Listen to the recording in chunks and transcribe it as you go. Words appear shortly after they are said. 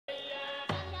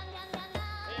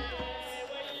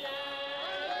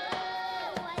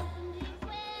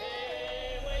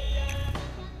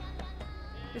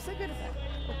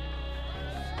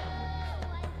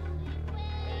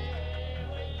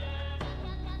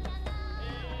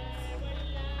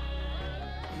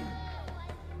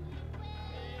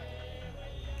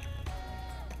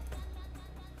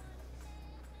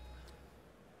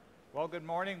Well, good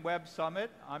morning, Web Summit.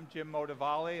 I'm Jim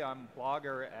Motavalli. I'm a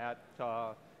blogger at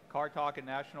Car Talk and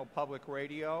National Public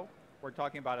Radio. We're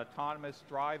talking about autonomous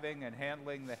driving and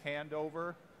handling the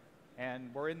handover. And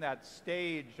we're in that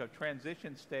stage, a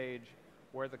transition stage,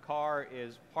 where the car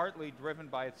is partly driven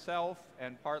by itself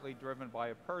and partly driven by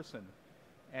a person.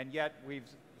 And yet we've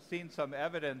seen some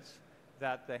evidence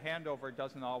that the handover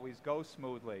doesn't always go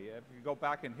smoothly. If you go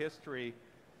back in history,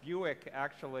 Buick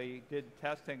actually did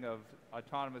testing of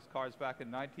autonomous cars back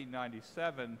in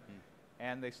 1997,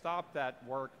 and they stopped that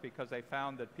work because they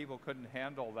found that people couldn't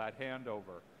handle that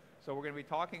handover. So we're going to be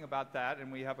talking about that,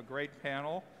 and we have a great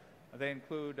panel. They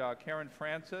include Karen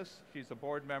Francis. She's a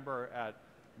board member at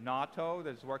Nauto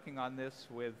that's working on this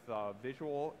with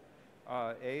visual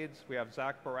aids. We have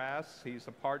Zach Barasz. He's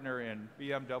a partner in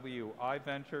BMW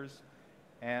Ventures.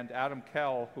 And Adam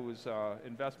Kell, who's an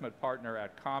investment partner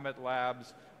at Comet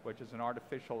Labs, which is an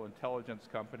artificial intelligence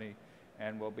company,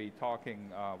 and we'll be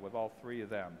talking with all three of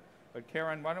them. But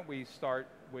Karen, why don't we start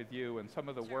with you and some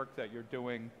of the work that you're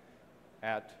doing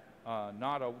at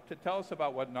Nauto. To tell us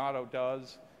about what Nauto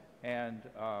does and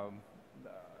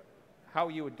how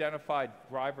you identified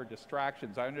driver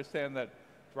distractions. I understand that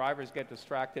drivers get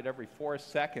distracted every 4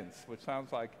 seconds, which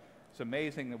sounds like it's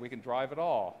amazing that we can drive at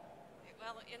all.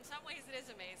 Well, in some ways it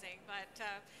is amazing, but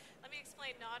let me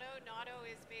explain Nauto. Nauto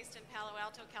is based in Palo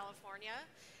Alto, California,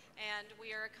 and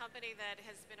we are a company that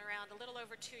has been around a little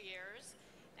over 2 years,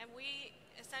 and we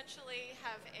essentially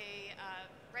have a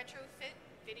retrofit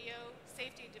video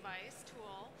safety device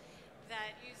tool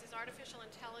that uses artificial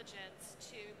intelligence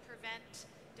to prevent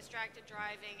distracted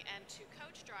driving and to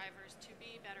coach drivers to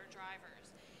be better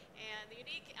drivers. And the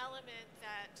unique element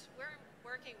that we're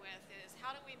working with is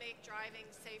how do we make driving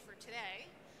safer today,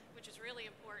 which is really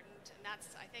important, and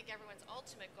that's, I think, everyone's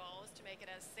ultimate goal is to make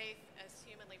it as safe as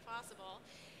humanly possible.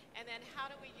 And then how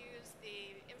do we use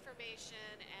the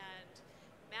information and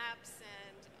maps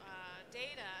and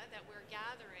data that we're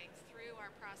gathering through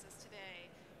our process today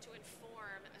to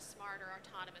inform a smarter,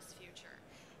 autonomous future.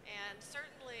 And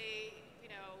certainly, you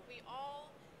know, we all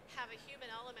have a human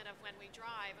element of when we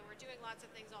drive, and we're doing lots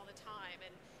of things all the time.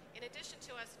 And in addition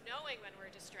to us knowing when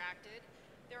we're distracted,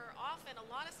 there are often a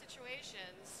lot of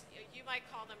situations, you might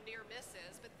call them near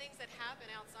misses, but things that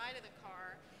happen outside of the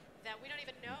car that we don't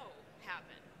even know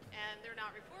happen. And they're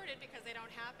not reported because they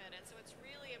don't happen. And so it's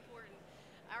really important.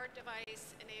 Our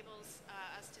device enables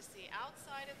us to see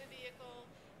outside of the vehicle,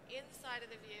 inside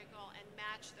of the vehicle, and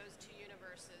match those two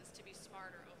universes to be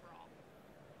smarter overall.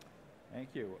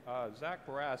 Thank you. Zach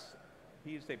Barasz,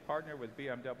 he's a partner with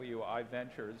BMW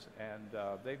Ventures, and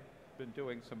they've been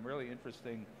doing some really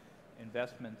interesting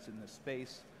investments in the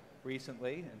space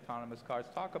recently, autonomous cars.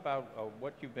 Talk about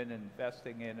what you've been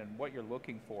investing in and what you're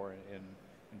looking for in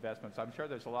investments. I'm sure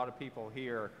there's a lot of people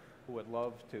here who would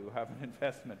love to have an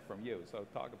investment from you, so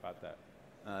talk about that.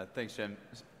 Thanks, Jim.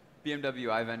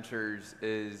 BMW Ventures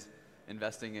is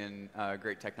investing in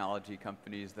great technology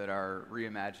companies that are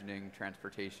reimagining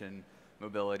transportation,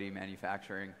 mobility,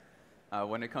 manufacturing.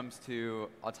 When it comes to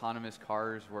autonomous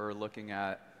cars, we're looking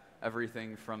at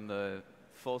everything from the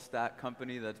full stack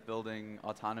company that's building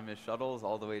autonomous shuttles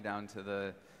all the way down to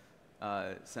the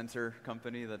sensor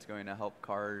company that's going to help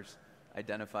cars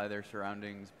identify their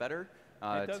surroundings better.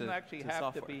 It doesn't actually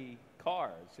have to be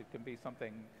cars. It can be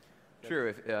something.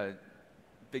 True. If,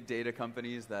 big data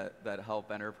companies that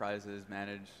help enterprises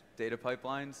manage data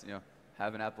pipelines,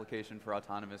 have an application for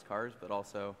autonomous cars, but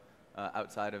also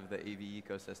outside of the AV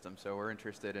ecosystem. So we're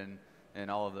interested in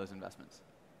all of those investments.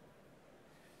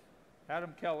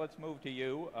 Adam Kell, let's move to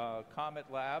you. Comet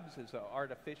Labs is an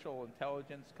artificial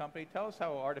intelligence company. Tell us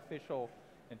how artificial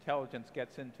intelligence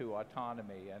gets into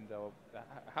autonomy and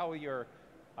how your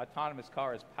autonomous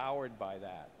car is powered by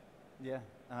that. Yeah,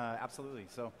 absolutely.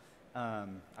 So I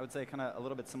would say kind of a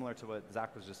little bit similar to what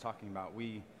Zach was just talking about.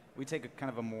 We take a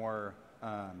kind of a more,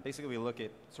 basically we look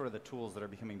at sort of the tools that are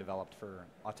becoming developed for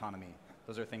autonomy.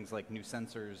 Those are things like new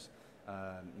sensors,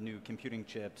 new computing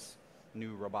chips,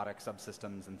 new robotic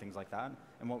subsystems and things like that.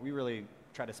 And what we really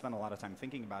try to spend a lot of time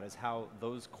thinking about is how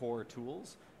those core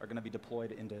tools are going to be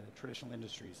deployed into traditional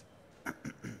industries.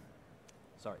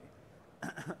 Sorry.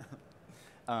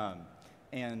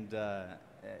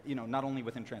 Not only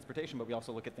within transportation, but we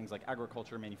also look at things like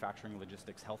agriculture, manufacturing,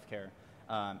 logistics, healthcare.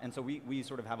 And so we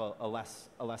sort of have a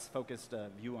less focused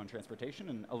view on transportation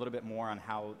and a little bit more on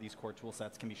how these core tool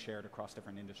sets can be shared across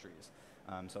different industries.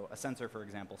 So a sensor, for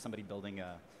example, somebody building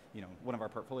one of our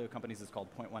portfolio companies is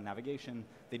called Point One Navigation.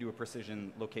 They do a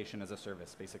precision location as a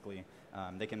service, basically.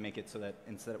 They can make it so that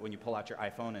instead of when you pull out your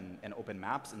iPhone and open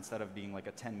maps, instead of being like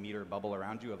a 10-meter bubble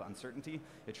around you of uncertainty,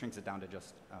 it shrinks it down to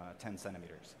just 10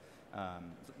 centimeters.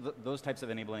 Those types of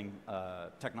enabling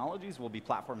technologies will be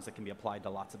platforms that can be applied to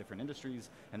lots of different industries,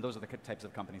 and those are the types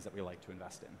of companies that we like to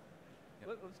invest in.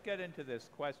 Let's get into this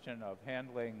question of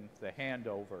handling the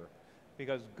handover,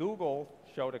 because Google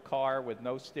showed a car with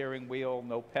no steering wheel,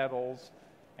 no pedals,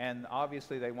 and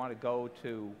obviously they want to go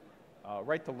to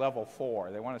right to level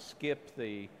 4. They want to skip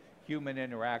the human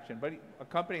interaction. But a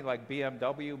company like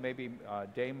BMW, maybe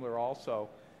Daimler also,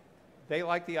 they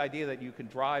like the idea that you can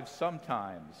drive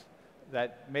sometimes,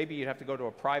 that maybe you'd have to go to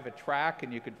a private track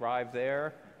and you could drive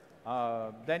there.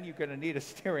 Then you're going to need a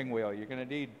steering wheel. You're going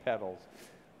to need pedals.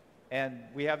 And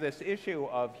we have this issue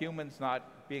of humans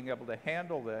not being able to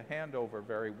handle the handover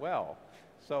very well.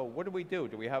 So what do?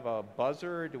 Do we have a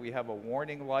buzzer? Do we have a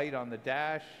warning light on the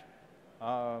dash?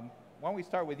 Why don't we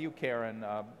start with you, Karen?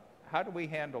 How do we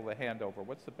handle the handover?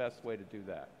 What's the best way to do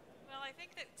that? Well, I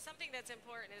think that something that's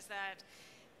important is that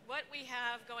what we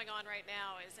have going on right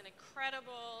now is an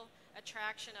incredible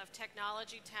attraction of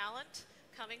technology talent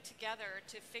coming together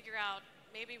to figure out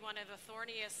maybe one of the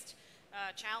thorniest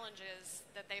challenges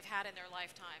that they've had in their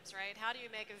lifetimes, right? How do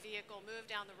you make a vehicle move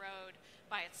down the road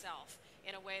by itself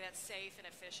in a way that's safe and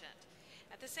efficient?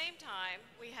 At the same time,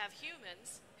 we have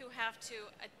humans who have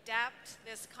to adapt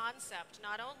this concept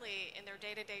not only in their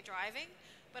day-to-day driving,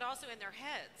 but also in their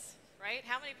heads, right?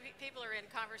 How many people are in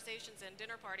conversations and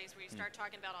dinner parties where you start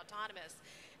talking about autonomous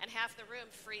and half the room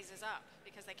freezes up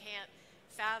because they can't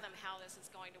fathom how this is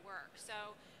going to work?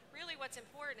 So really what's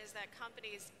important is that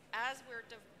companies, as we're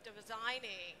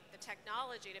designing the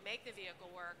technology to make the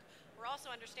vehicle work, we're also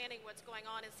understanding what's going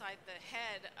on inside the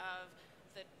head of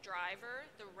the driver,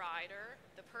 the rider,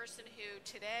 the person who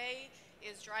today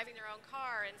is driving their own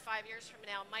car and 5 years from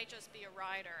now might just be a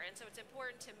rider. And so it's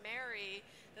important to marry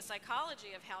the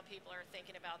psychology of how people are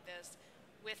thinking about this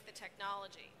with the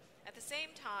technology. At the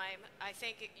same time, I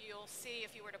think you'll see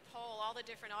if you were to poll all the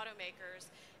different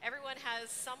automakers, everyone has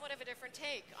somewhat of a different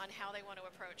take on how they want to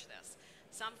approach this.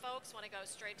 Some folks want to go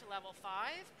straight to level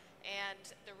 5, and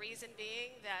the reason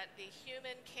being that the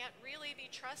human can't really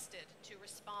be trusted to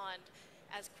respond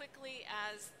as quickly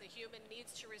as the human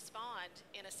needs to respond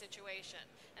in a situation.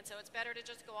 And so it's better to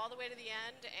just go all the way to the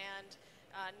end and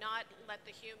not let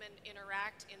the human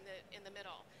interact in the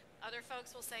middle. Other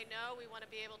folks will say, no, we want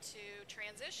to be able to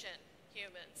transition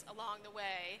humans along the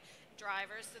way,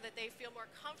 drivers, so that they feel more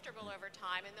comfortable over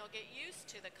time and they'll get used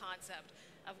to the concept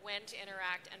of when to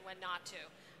interact and when not to.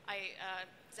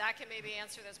 Zach can maybe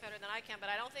answer this better than I can, but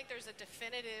I don't think there's a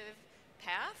definitive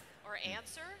path or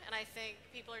answer, and I think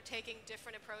people are taking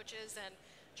different approaches and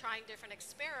trying different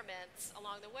experiments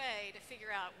along the way to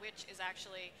figure out which is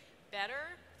actually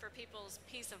better for people's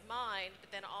peace of mind, but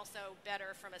then also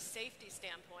better from a safety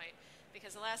standpoint,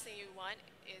 because the last thing you want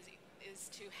is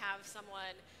to have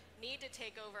someone need to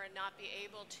take over and not be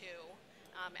able to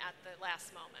at the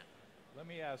last moment. Let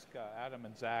me ask Adam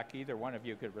and Zach, either one of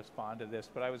you could respond to this,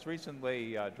 but I was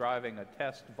recently driving a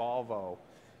test Volvo,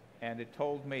 and it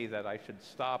told me that I should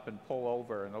stop and pull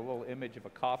over, and a little image of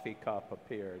a coffee cup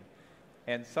appeared.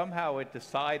 And somehow it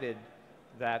decided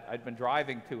that I'd been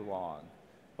driving too long.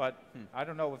 But I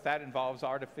don't know if that involves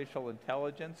artificial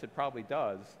intelligence. It probably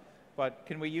does. But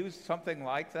can we use something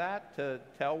like that to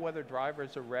tell whether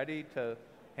drivers are ready to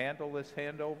handle this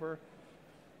handover?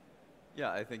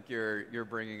 Yeah, I think you're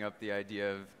bringing up the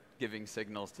idea of giving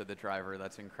signals to the driver.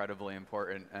 That's incredibly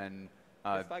important. And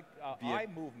it's like eye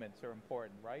movements are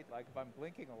important, right? Like if I'm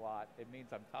blinking a lot, it means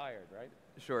I'm tired, right?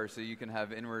 Sure. So you can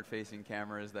have inward-facing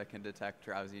cameras that can detect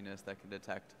drowsiness, that can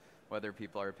detect whether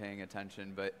people are paying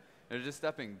attention. But just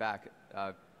stepping back,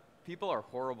 people are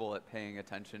horrible at paying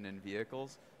attention in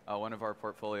vehicles. One of our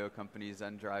portfolio companies,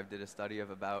 ZenDrive, did a study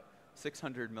of about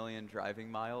 600 million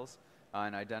driving miles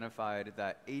and identified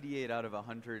that 88 out of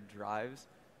 100 drives,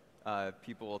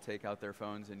 people will take out their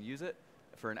phones and use it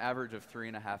for an average of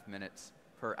 3.5 minutes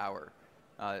per hour.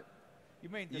 You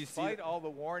mean despite all the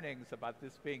warnings about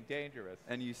this being dangerous?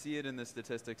 And you see it in the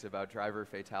statistics about driver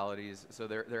fatalities. So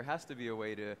there has to be a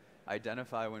way to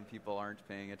identify when people aren't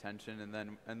paying attention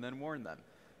and then warn them.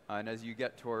 And as you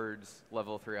get towards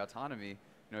level 3 autonomy,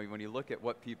 when you look at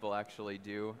what people actually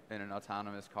do in an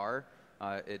autonomous car,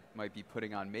 it might be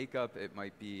putting on makeup, it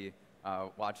might be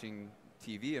watching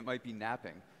TV, it might be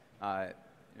napping.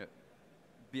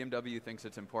 BMW thinks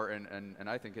it's important, and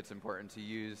I think it's important to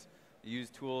use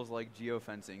tools like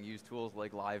geofencing, use tools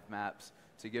like live maps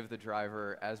to give the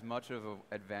driver as much of an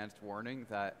advanced warning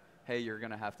that, hey, you're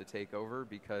going to have to take over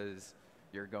because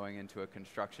you're going into a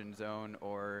construction zone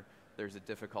or there's a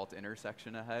difficult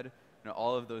intersection ahead.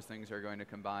 All of those things are going to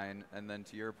combine, and then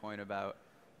to your point about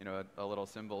a little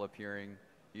symbol appearing,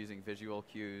 using visual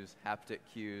cues, haptic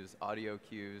cues, audio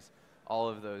cues, all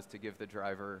of those to give the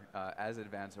driver as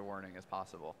advanced a warning as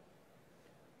possible.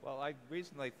 Well, I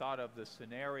recently thought of the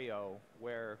scenario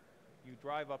where you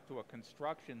drive up to a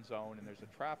construction zone and there's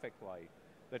a traffic light.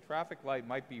 The traffic light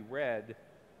might be red,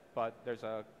 but there's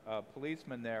a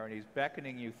policeman there and he's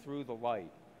beckoning you through the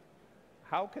light.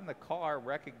 How can the car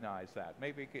recognize that?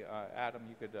 Maybe, Adam,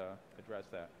 you could address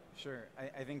that. Sure.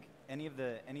 I think any of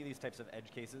these types of edge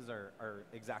cases are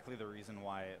exactly the reason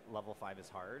why level 5 is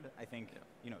hard. I think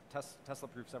Tesla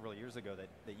proved several years ago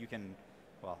that you can,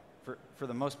 well, for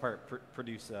the most part,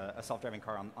 produce a self-driving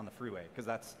car on the freeway, because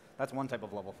that's one type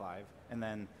of level 5. And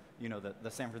then the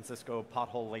San Francisco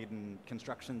pothole-laden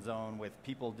construction zone with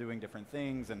people doing different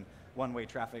things and one-way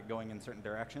traffic going in certain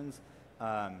directions.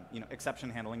 Exception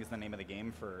handling is the name of the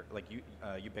game for like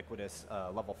ubiquitous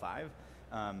level 5.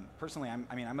 Personally,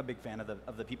 I'm a big fan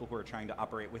of the people who are trying to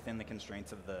operate within the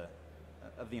constraints of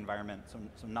the environment.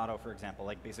 So Nauto, for example,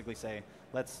 like basically say,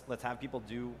 let's have people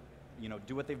do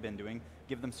what they've been doing,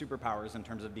 give them superpowers in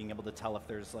terms of being able to tell if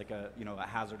there's like a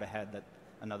hazard ahead that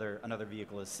another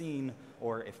vehicle is seen,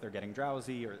 or if they're getting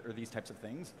drowsy, or these types of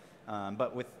things.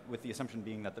 But with the assumption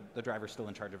being that the driver's still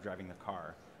in charge of driving the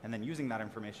car, and then using that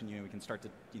information, we can start to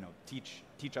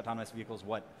teach autonomous vehicles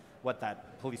what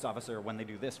that police officer, when they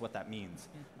do this, what that means.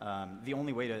 The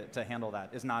only way to handle that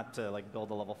is not to like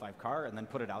build a level 5 car and then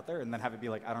put it out there and then have it be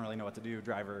like, I don't really know what to do,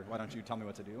 driver, why don't you tell me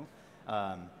what to do?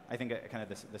 I think kind of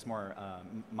this more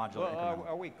modular. Well,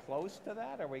 are we close to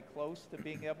that? Are we close to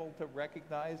being able to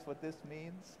recognize what this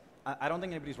means? I don't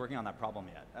think anybody's working on that problem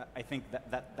yet. I think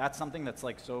that's something that's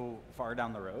like so far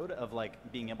down the road of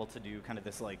like being able to do kind of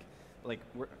this like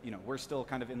we're still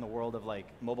kind of in the world of like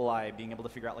Mobileye being able to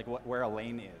figure out like where a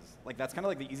lane is. Like that's kind of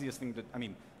like the easiest thing to,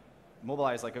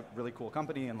 Mobileye is like a really cool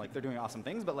company and like they're doing awesome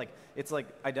things, but like it's like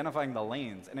identifying the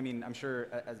lanes. And I'm sure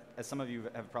as some of you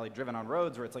have probably driven on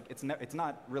roads where it's like it's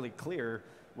not really clear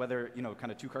whether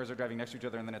kind of two cars are driving next to each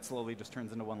other and then it slowly just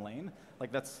turns into one lane.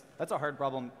 Like that's a hard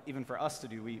problem even for us to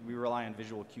do. We rely on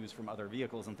visual cues from other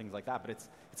vehicles and things like that, but it's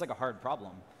like a hard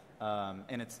problem.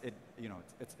 And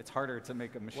it's harder to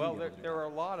make a machine. Well, there are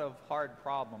a lot of hard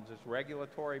problems. There's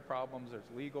regulatory problems, there's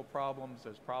legal problems,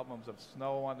 there's problems of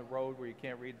snow on the road where you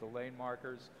can't read the lane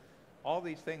markers. All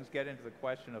these things get into the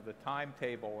question of the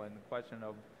timetable and the question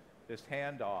of this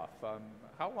handoff.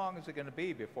 How long is it going to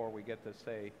be before we get to,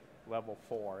 say, level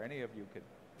 4? Any of you could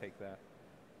take that.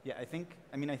 Yeah, I think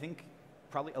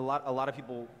probably a lot of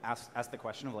people ask the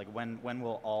question of like when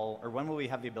will we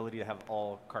have the ability to have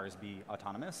all cars be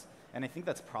autonomous? And I think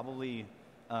that's probably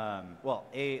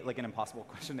like an impossible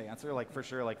question to answer. Like for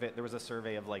sure, like there was a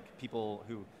survey of like people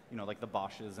who like the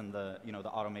Bosches and the the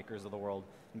automakers of the world,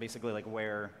 and basically like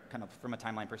where kind of from a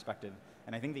timeline perspective.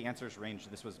 And I think the answers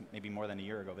ranged. This was maybe more than a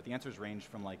year ago, but the answers ranged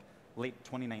from like late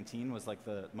 2019 was like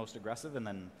the most aggressive, and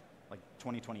then like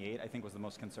 2028 I think was the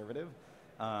most conservative.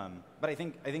 But I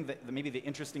think that maybe the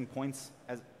interesting points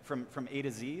from A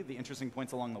to Z, the interesting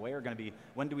points along the way are going to be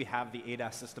when do we have the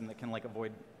ADAS system that can like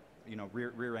avoid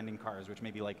rear-ending cars, which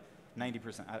may be like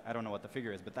 90%. I don't know what the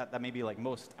figure is, but that may be like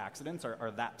most accidents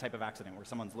are that type of accident where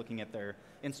someone's looking at their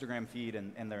Instagram feed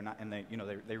and they're not, and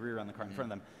they rear-end the car in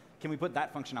front of them. Can we put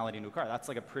that functionality into a car? That's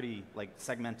like a pretty like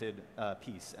segmented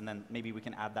piece, and then maybe we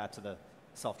can add that to the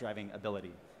self-driving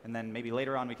ability, and then maybe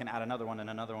later on we can add another one and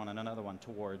another one and another one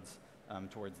towards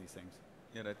these things.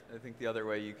 Yeah, I think the other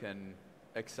way you can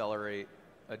accelerate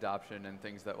adoption and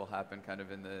things that will happen kind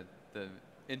of in the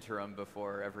interim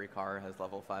before every car has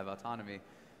level 5 autonomy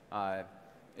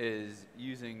is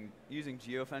using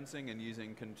geofencing and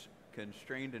using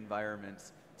constrained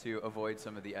environments to avoid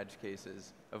some of the edge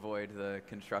cases, avoid the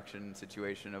construction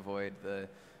situation, avoid the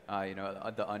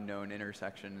unknown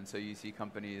intersection. And so you see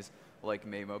companies like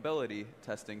May Mobility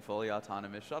testing fully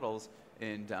autonomous shuttles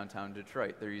in downtown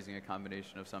Detroit. They're using a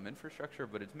combination of some infrastructure,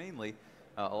 but it's mainly,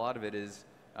 a lot of it is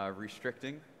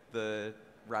restricting the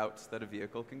routes that a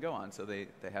vehicle can go on. So they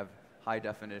have high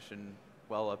definition,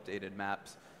 well updated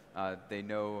maps. They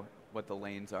know what the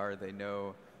lanes are. They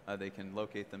know they can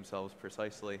locate themselves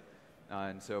precisely.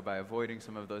 And so by avoiding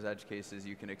some of those edge cases,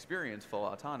 you can experience full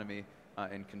autonomy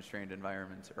in constrained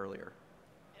environments earlier.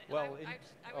 Well,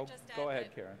 go ahead,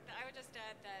 that, Karen. I would just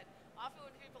add that often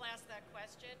when people ask that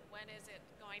question, when is it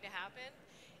going to happen?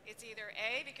 It's either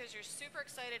A, because you're super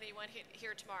excited and you want it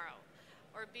here tomorrow,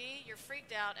 or B, you're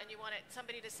freaked out and you want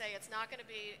somebody to say it's not going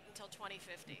to be until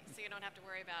 2050, so you don't have to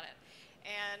worry about it.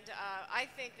 And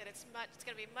I think that it's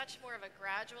going to be much more of a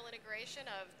gradual integration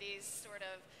of these sort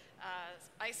of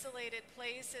isolated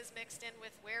places mixed in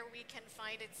with where we can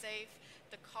find it safe.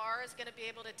 The car is going to be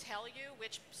able to tell you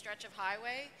which stretch of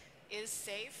highway is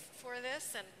safe for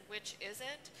this and which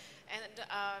isn't. And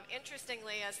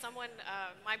interestingly, as someone,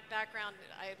 my background,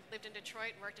 I lived in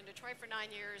Detroit and worked in Detroit for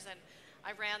 9 years, and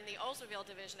I ran the Oldsmobile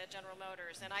division at General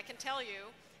Motors. And I can tell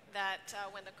you that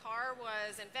when the car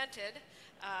was invented,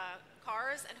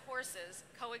 cars and horses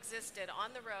coexisted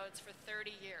on the roads for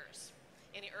 30 years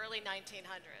in the early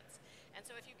 1900s. And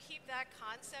so if you keep that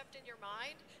concept in your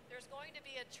mind, there's going to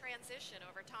be a transition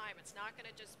over time. It's not going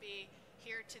to just be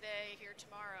here today, here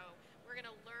tomorrow. We're going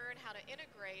to learn how to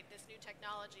integrate this new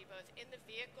technology both in the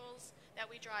vehicles that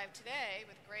we drive today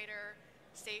with greater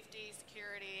safety,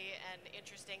 security, and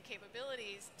interesting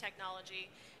capabilities technology,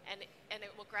 and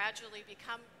it will gradually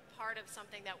become part of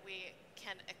something that we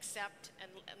can accept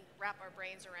and wrap our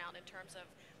brains around in terms of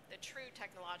the true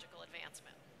technological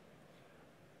advancement.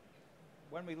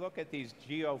 When we look at these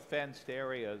geo-fenced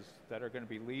areas that are going to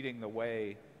be leading the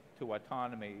way to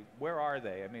autonomy, where are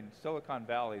they? I mean, Silicon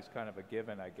Valley is kind of a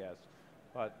given, I guess.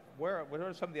 But what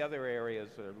are some of the other areas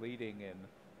that are leading in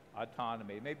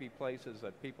autonomy? Maybe places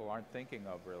that people aren't thinking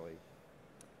of, really.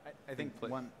 I think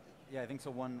one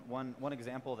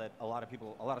example that a lot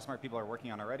of smart people are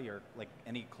working on already are like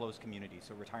any closed community.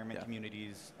 So retirement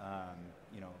communities,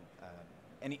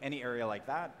 any area like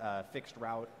that, fixed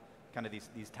route, kind of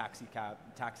these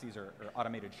taxis or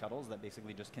automated shuttles that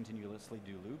basically just continuously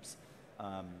do loops.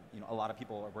 A lot of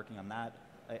people are working on that.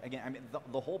 Again, I mean,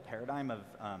 the whole paradigm of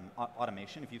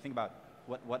automation, if you think about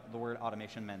what the word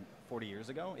automation meant 40 years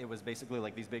ago, it was basically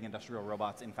like these big industrial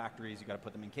robots in factories. You got to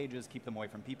put them in cages, keep them away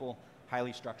from people,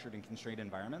 highly structured and constrained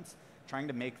environments. Trying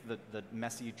to make the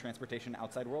messy transportation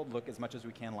outside world look as much as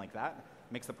we can like that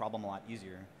makes the problem a lot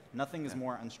easier. Nothing is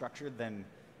more unstructured than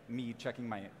me checking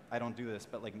my, I don't do this,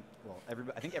 but like, well,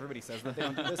 I think everybody says that they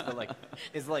don't do this, but like,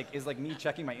 is like me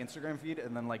checking my Instagram feed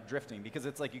and then like drifting, because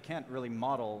it's like you can't really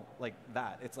model like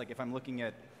that. It's like if I'm looking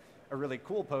at a really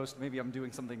cool post, maybe I'm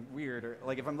doing something weird, or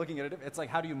like if I'm looking at it, it's like,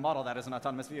 how do you model that as an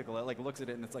autonomous vehicle? It like looks at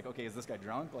it and it's like, okay, is this guy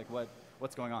drunk? Like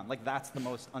what's going on? Like that's the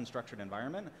most unstructured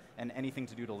environment, and anything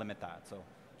to do to limit that. So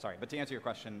sorry, but to answer your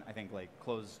question, I think like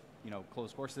closed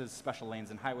courses, special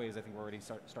lanes and highways, I think we're already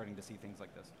starting to see things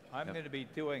like this. I'm going to be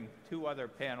doing 2 other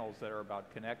panels that are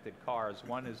about connected cars.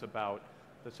 One is about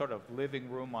the sort of living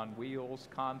room on wheels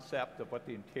concept of what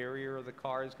the interior of the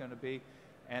car is going to be,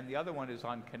 and the other one is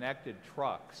on connected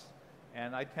trucks.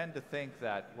 And I tend to think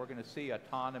that we're going to see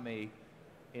autonomy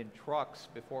in trucks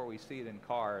before we see it in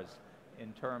cars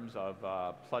in terms of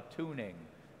platooning,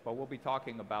 but we'll be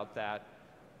talking about that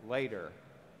later.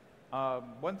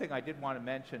 One thing I did want to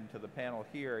mention to the panel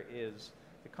here is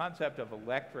the concept of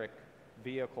electric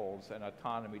vehicles and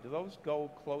autonomy. Do those go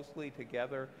closely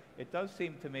together? It does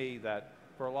seem to me that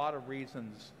for a lot of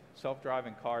reasons,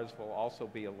 self-driving cars will also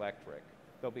be electric.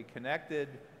 They'll be connected,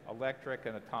 electric,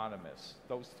 and autonomous.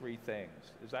 Those 3 things.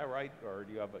 Is that right, or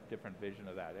do you have a different vision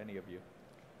of that, any of you?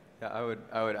 Yeah,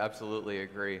 I would absolutely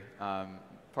agree.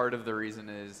 Part of the reason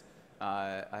is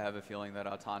I have a feeling that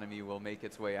autonomy will make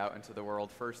its way out into the world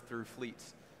first through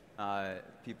fleets.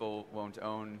 People won't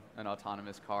own an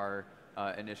autonomous car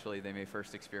initially. They may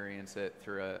first experience it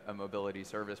through a mobility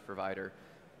service provider.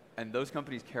 And those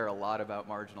companies care a lot about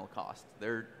marginal cost.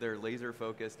 They're laser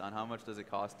focused on how much does it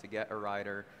cost to get a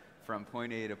rider from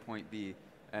point A to point B.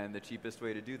 And the cheapest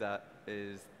way to do that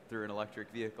is through an electric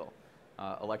vehicle.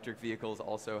 Electric vehicles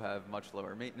also have much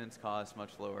lower maintenance costs,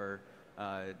 much lower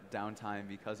downtime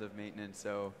because of maintenance.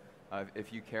 So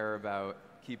if you care about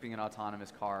keeping an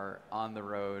autonomous car on the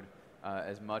road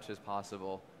as much as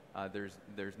possible,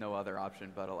 there's no other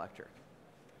option but electric.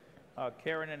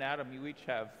 Karen and Adam, you each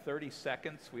have 30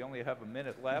 seconds. We only have a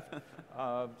minute left.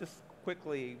 Just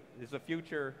quickly, is the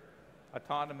future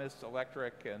autonomous,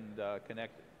 electric, and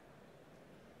connected?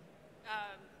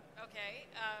 Okay.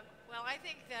 Well, I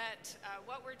think that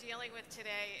what we're dealing with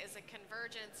today is a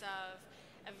convergence of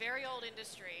a very old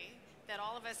industry that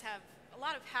all of us have a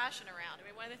lot of passion around. I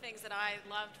mean, one of the things that I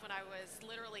loved when I was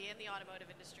literally in the automotive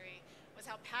industry was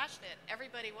how passionate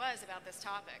everybody was about this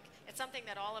topic. It's something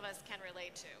that all of us can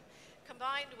relate to,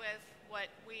 combined with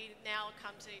what we now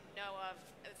come to know of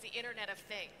as the Internet of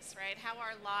Things, right? How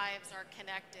our lives are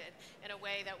connected in a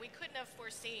way that we couldn't have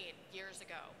foreseen years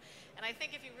ago. And I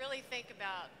think if you really think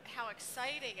about how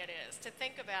exciting it is to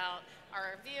think about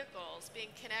our vehicles being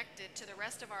connected to the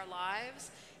rest of our lives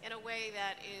in a way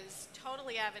that is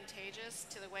totally advantageous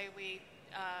to the way we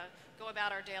go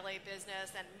about our daily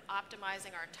business and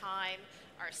optimizing our time,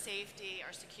 our safety,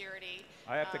 our security.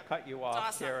 I have to cut you off,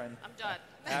 awesome. Karen. I'm done.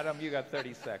 Adam, you got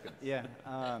 30 seconds. Yeah,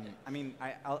 I mean,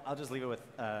 I'll just leave it with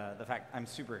the fact I'm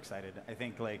super excited. I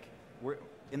think like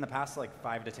in the past like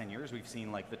 5 to 10 years, we've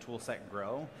seen like the tool set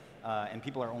grow, and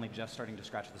people are only just starting to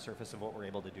scratch the surface of what we're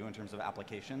able to do in terms of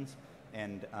applications.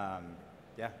 And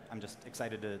yeah, I'm just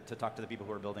excited to talk to the people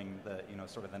who are building the,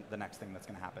 sort of the next thing that's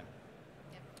going to happen.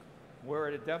 Yep. We're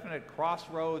at a definite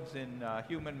crossroads in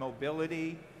human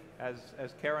mobility.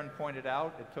 As Karen pointed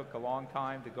out, it took a long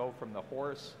time to go from the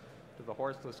horse to the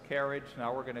horseless carriage.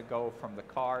 Now we're going to go from the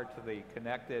car to the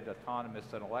connected, autonomous,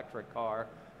 and electric car.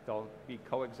 They'll be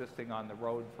coexisting on the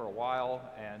road for a while,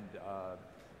 and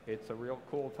it's a real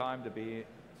cool time to be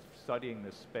studying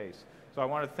this space. So I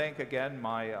want to thank again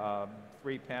my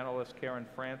 3 panelists, Karen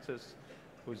Francis,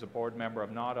 who's a board member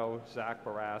of Nauto, Zach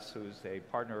Barasz, who's a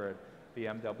partner at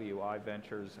BMW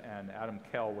iVentures, and Adam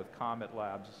Kell with Comet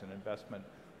Labs, as an investment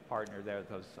partner there that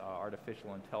does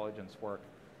artificial intelligence work.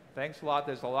 Thanks a lot.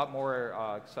 There's a lot more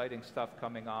exciting stuff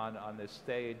coming on this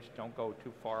stage. Don't go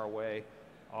too far away.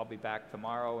 I'll be back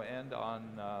tomorrow and on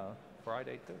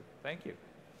Friday too. Thank you.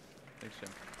 Thanks, Jim.